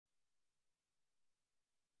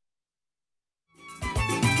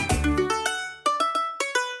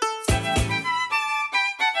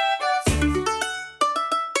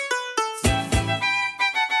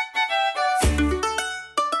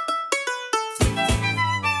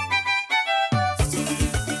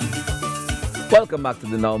Welcome back to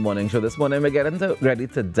the Now Morning Show. This morning we're getting ready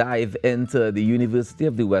to dive into the University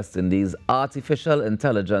of the West Indies Artificial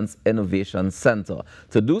Intelligence Innovation Center.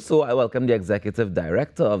 To do so, I welcome the Executive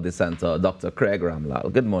Director of the Center, Dr. Craig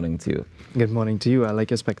Ramlal. Good morning to you. Good morning to you. I like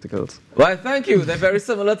your spectacles. Why, thank you. They're very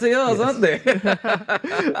similar to yours, aren't they?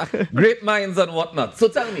 Great minds and whatnot. So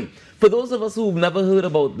tell me, for those of us who've never heard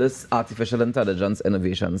about this Artificial Intelligence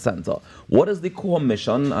Innovation Center, what is the core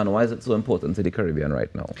mission and why is it so important to the Caribbean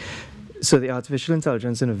right now? So the Artificial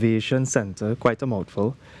Intelligence Innovation Center, quite a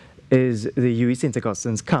mouthful, is the UWI St.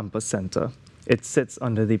 Augustine's campus center. It sits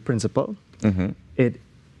under the principal.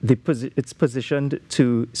 It's positioned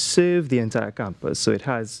to serve the entire campus. So it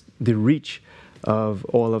has the reach of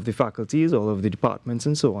all of the faculties, all of the departments,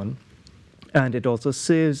 and so on. And it also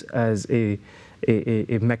serves as a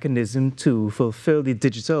mechanism to fulfill the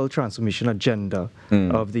digital transformation agenda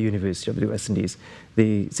of the University of the West Indies.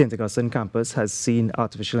 The St. Augustine campus has seen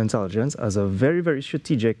artificial intelligence as a very, very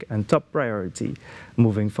strategic and top priority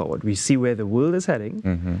moving forward. We see where the world is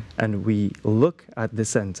heading, and we look at the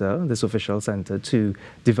center, this official center, to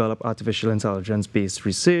develop artificial intelligence-based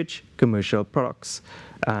research, commercial products,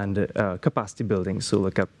 and capacity building, so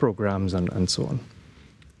look at programs and so on.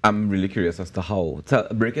 I'm really curious as to how.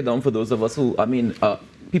 Break it down for those of us who,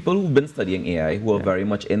 people who've been studying AI, who are very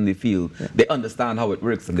much in the field, they understand how it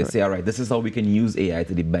works and they say, all right, this is how we can use AI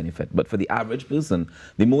to the benefit. But for the average person,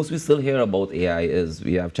 the most we still hear about AI is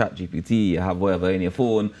we have ChatGPT, you have whatever in your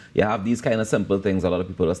phone, you have these kind of simple things a lot of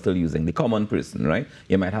people are still using. The common person, right?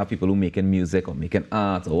 You might have people who making music or making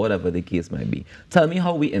art or whatever the case might be. Tell me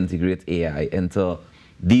how we integrate AI into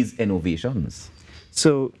these innovations.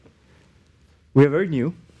 So we're very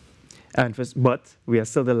new. But we are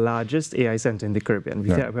still the largest AI center in the Caribbean. We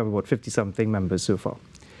have about 50-something members so far.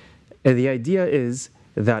 And the idea is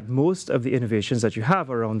that most of the innovations that you have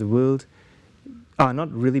around the world are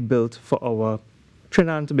not really built for our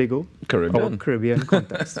Trinidad and Tobago or Caribbean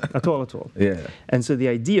context at all. Yeah. And so the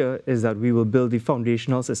idea is that we will build the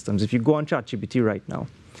foundational systems. If you go on ChatGPT right now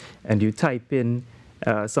and you type in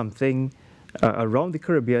something around the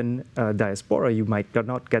Caribbean diaspora, you might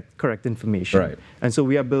not get correct information. Right. And so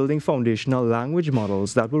we are building foundational language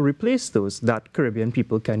models that will replace those that Caribbean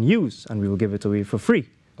people can use, and we will give it away for free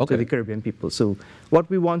to the Caribbean people. So what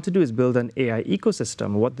we want to do is build an AI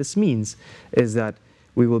ecosystem. What this means is that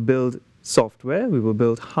we will build software, we will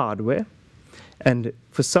build hardware, and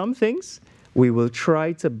for some things, we will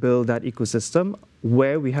try to build that ecosystem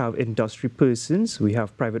where we have industry persons, we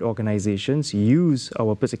have private organizations use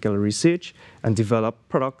our particular research and develop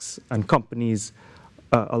products and companies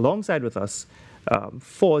alongside with us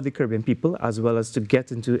for the Caribbean people, as well as to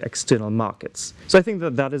get into external markets. So I think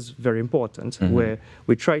that that is very important, where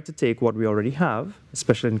we try to take what we already have,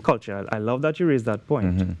 especially in culture. I love that you raised that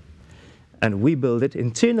point. And we build it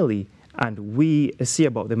internally, and we see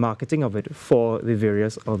about the marketing of it for the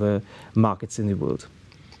various other markets in the world.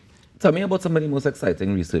 Tell me about some of the most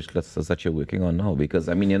exciting research clusters that you're working on now, because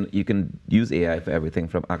you can use AI for everything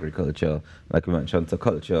from agriculture, like we mentioned, to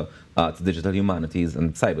culture, to digital humanities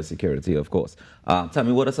and cybersecurity, of course. Tell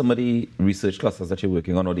me, what are some of the research clusters that you're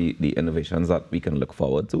working on, or the innovations that we can look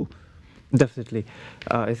forward to? Definitely.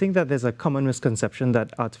 I think that there's a common misconception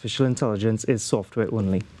that artificial intelligence is software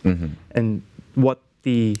only. And what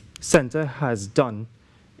the center has done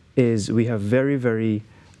is we have very, very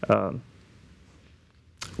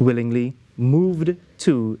willingly moved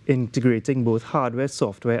to integrating both hardware,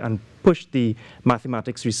 software, and push the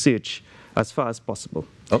mathematics research as far as possible.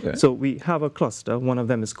 So we have a cluster. One of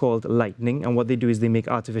them is called Lightning, and what they do is they make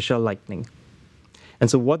artificial lightning. And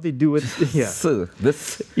so what they do is, So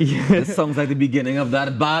this sounds like the beginning of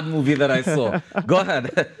that bad movie that I saw. Go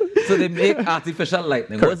ahead. So they make artificial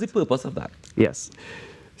lightning. Correct. What's the purpose of that? Yes.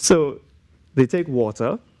 So they take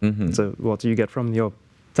water, so water you get from your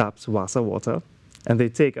taps, Wasa water, and they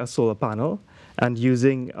take a solar panel, and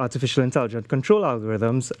using artificial intelligence control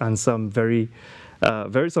algorithms and some very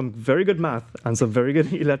good math and some very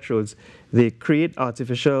good electrodes, they create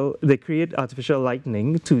artificial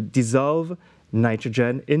lightning to dissolve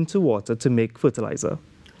nitrogen into water to make fertilizer.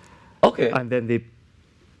 And then they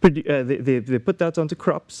put that onto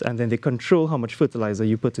crops, and then they control how much fertilizer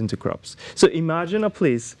you put into crops. So imagine a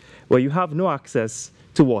place where you have no access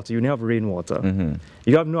to water, you only have rainwater.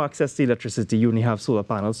 You have no access to electricity, you only have solar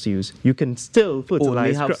panels to use. You can still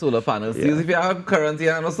fertilize. Only have solar panels to use. If you have current, you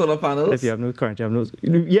have no solar panels? If you have no current, you have no...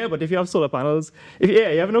 Yeah, but if you have solar panels, you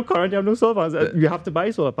have no current, you have no solar panels, you have to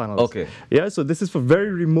buy solar panels. Yeah, so this is for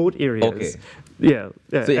very remote areas. So you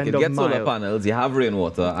can get solar panels, you have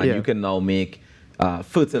rainwater, and you can now make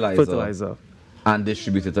fertilizer. And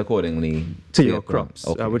distribute it accordingly to your crops,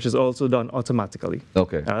 Okay. which is also done automatically.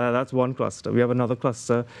 Okay. That's one cluster. We have another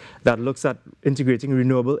cluster that looks at integrating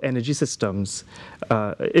renewable energy systems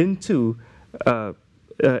into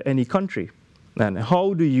any country. And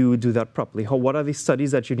how do you do that properly? What are the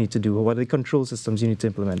studies that you need to do? What are the control systems you need to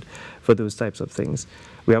implement for those types of things?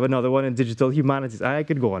 We have another one in digital humanities. I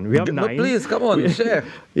could go on. We have 9. Please, come on, share.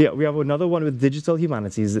 Yeah, we have another one with digital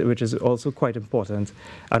humanities, which is also quite important.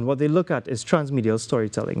 And what they look at is transmedial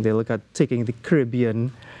storytelling. They look at taking the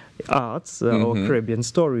Caribbean arts or Caribbean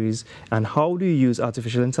stories, and how do you use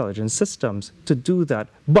artificial intelligence systems to do that,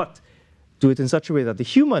 but do it in such a way that the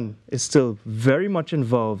human is still very much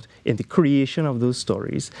involved in the creation of those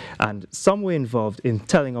stories and some way involved in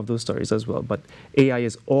telling of those stories as well. But AI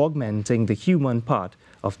is augmenting the human part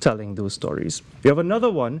of telling those stories. We have another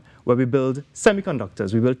one where we build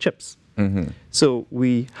semiconductors, we build chips. So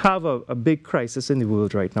we have a big crisis in the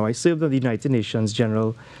world right now. I served on the United Nations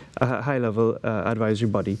General High-Level Advisory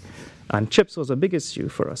Body, and chips was a big issue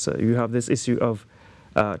for us. You have this issue of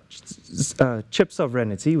chip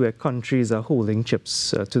sovereignty, where countries are holding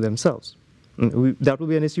chips to themselves. That will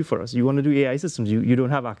be an issue for us. You want to do AI systems, you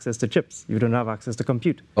don't have access to chips, you don't have access to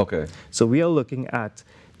compute. Okay. So we are looking at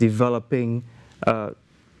developing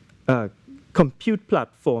compute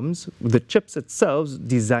platforms, the chips itself,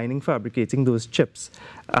 designing, fabricating those chips,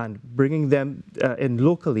 and bringing them in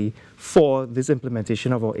locally for this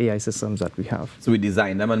implementation of our AI systems that we have. So we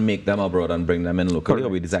design them and make them abroad and bring them in locally, Correct. or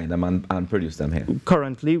we design them and produce them here?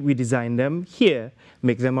 Currently, we design them here,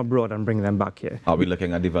 make them abroad, and bring them back here. Are we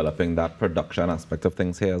looking at developing that production aspect of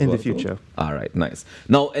things here as In well? the future. All right, nice.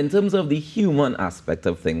 Now, in terms of the human aspect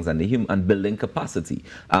of things and and building capacity,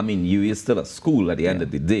 I mean, you is still a school at the end of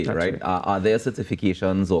the day, right? Are there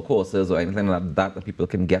certifications or courses or anything like that people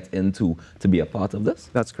can get into to be a part of this?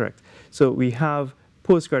 That's correct. So we have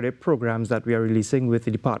postgraduate programs that we are releasing with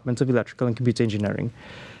the Department of Electrical and Computer Engineering.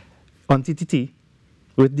 On TTT,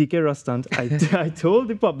 with DK Rustant, I told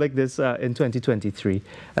the public this in 2023,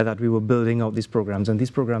 that we were building out these programs, and these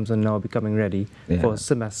programs are now becoming ready for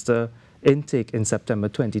semester intake in September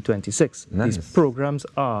 2026. Nice. These programs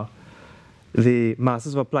are the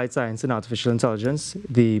Masters of Applied Science in Artificial Intelligence,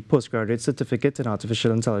 the Postgraduate Certificate in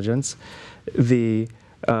Artificial Intelligence, the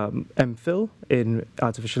MPhil in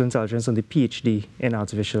Artificial Intelligence, and the PhD in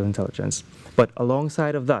Artificial Intelligence. But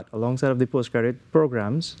alongside of that, alongside of the postgraduate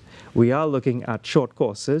programs, we are looking at short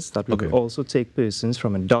courses that will also take persons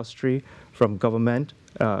from industry, from government,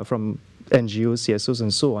 from NGOs, CSOs,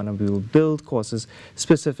 and so on, and we will build courses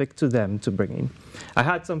specific to them to bring in. I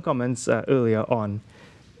had some comments earlier on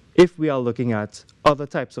if we are looking at other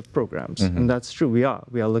types of programs, and that's true, we are.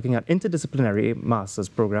 We are looking at interdisciplinary master's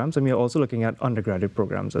programs, and we are also looking at undergraduate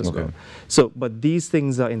programs as well. So, but these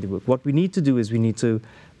things are in the work. What we need to do is we need to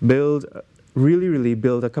build, really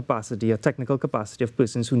build a capacity, a technical capacity of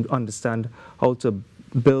persons who understand how to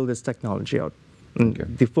build this technology out.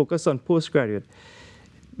 The focus on postgraduate,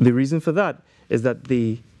 the reason for that is that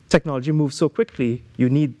the technology moves so quickly, you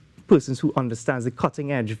need persons who understand the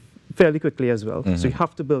cutting edge fairly quickly as well. So you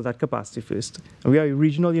have to build that capacity first. And we are a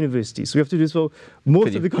regional university, so we have to do this for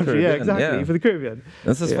most of the country. Caribbean, yeah, exactly, for the Caribbean.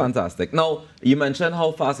 This is fantastic. Now, you mentioned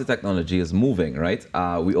how fast the technology is moving, right?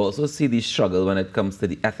 We also see the struggle when it comes to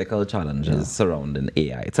the ethical challenges surrounding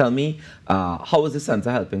AI. Tell me, how is the center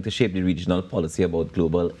helping to shape the regional policy about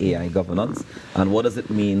global AI governance, and what does it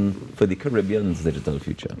mean for the Caribbean's digital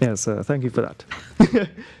future? Yes, thank you for that.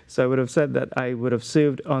 So I would have said that I would have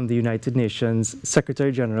served on the United Nations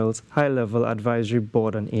Secretary General's High-Level Advisory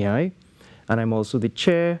Board on AI, and I'm also the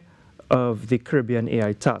chair of the Caribbean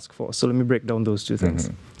AI Task Force. So let me break down those two things.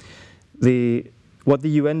 What the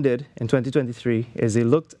UN did in 2023 is they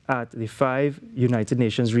looked at the 5 United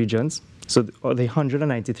Nations regions, so the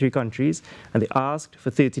 193 countries, and they asked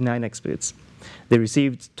for 39 experts. They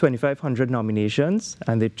received 2,500 nominations,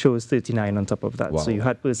 and they chose 39 on top of that. So you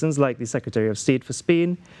had persons like the Secretary of State for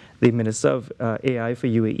Spain, the Minister of AI for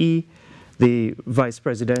UAE, the Vice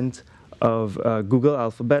President of Google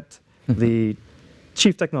Alphabet, the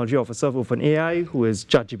Chief Technology Officer of OpenAI, who is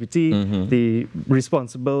ChatGPT, the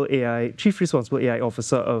Chief Responsible AI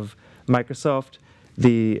Officer of Microsoft,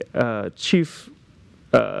 the Chief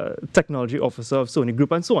Technology Officer of Sony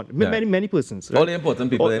Group, and so on. Many persons. Right? All the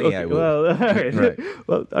important people in AI. Well,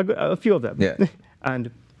 a few of them.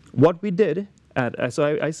 And what we did,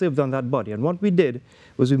 so I served on that body, and what we did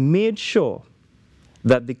was we made sure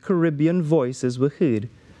that the Caribbean voices were heard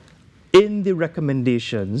in the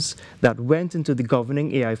recommendations that went into the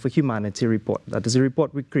Governing AI for Humanity report. That is a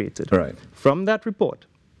report we created. From that report,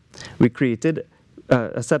 we created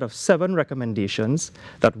a set of 7 recommendations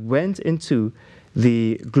that went into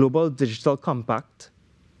the Global Digital Compact,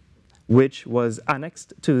 which was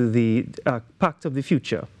annexed to the Pact of the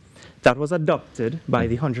Future, that was adopted by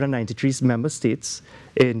the 193 member states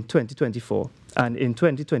in 2024. And in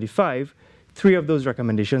 2025, 3 of those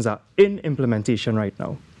recommendations are in implementation right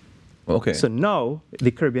now. Okay. So now,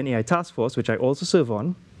 the Caribbean AI Task Force, which I also serve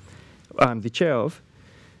on, I'm the chair of,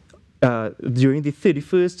 during the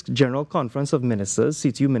 31st General Conference of Ministers,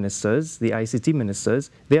 CTU ministers, the ICT ministers,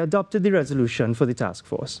 they adopted the resolution for the task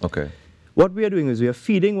force. Okay. What we are doing is we are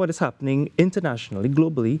feeding what is happening internationally,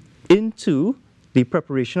 globally, into the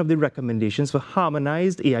preparation of the recommendations for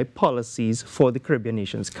harmonized AI policies for the Caribbean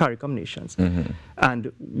nations, CARICOM nations.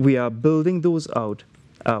 And we are building those out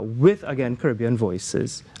with, again, Caribbean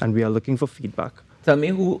voices, and we are looking for feedback. Tell me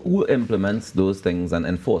who implements those things and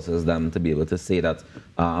enforces them to be able to say that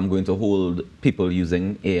I'm going to hold people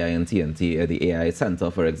using AI and TNT, the AI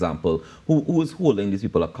Center, for example. Who is holding these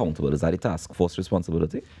people accountable? Is that a task force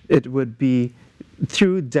responsibility? It would be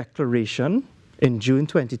through declaration in June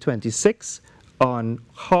 2026 on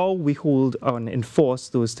how we hold and enforce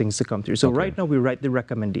those things to come through. So right now we write the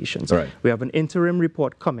recommendations. Right. We have an interim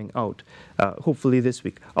report coming out, hopefully this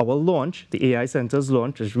week. Our launch, the AI Center's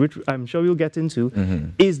launch, which I'm sure we'll get into,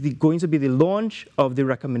 is going to be the launch of the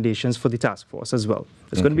recommendations for the task force as well.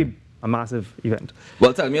 It's going to be a massive event.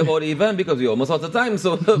 Well, tell me about the event because we're almost out of time.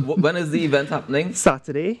 So when is the event happening?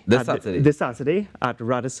 Saturday. This Saturday? This Saturday at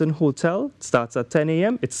Radisson Hotel. Starts at 10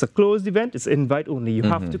 a.m. It's a closed event. It's invite only. You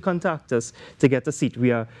have to contact us to get a seat. We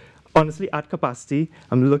are honestly at capacity.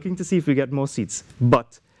 I'm looking to see if we get more seats.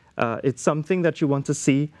 But it's something that you want to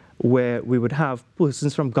see where we would have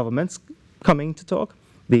persons from governments coming to talk.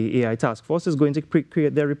 The AI Task Force is going to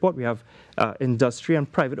create their report. We have industry and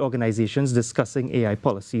private organizations discussing AI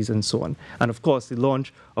policies and so on. And of course, the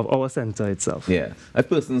launch of our center itself. Yeah. If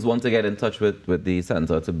persons want to get in touch with the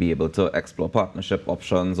center to be able to explore partnership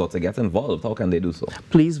options or to get involved, how can they do so?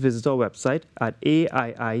 Please visit our website at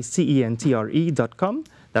AIICentre.com.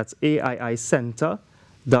 That's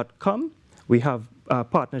AIICenter.com. We have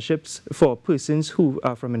partnerships for persons who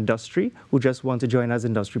are from industry, who just want to join as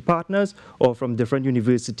industry partners, or from different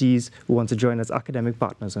universities who want to join as academic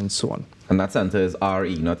partners, and so on. And that center is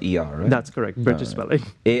RE, not ER, right? That's correct, British spelling.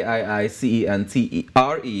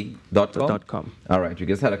 AIICentre.com. All right, you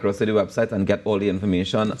guys head across to the website and get all the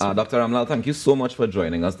information. Dr. Ramlal, thank you so much for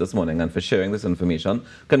joining us this morning and for sharing this information.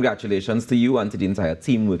 Congratulations to you and to the entire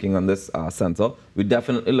team working on this center. We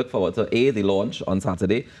definitely look forward to the launch on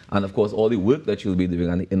Saturday, and of course all the work that you'll be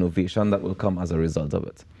doing and the innovation that will come as a result of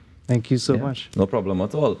it. Thank you so much. No problem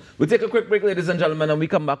at all. We'll take a quick break, ladies and gentlemen, and we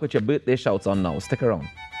come back with your birthday shouts on now. Stick around.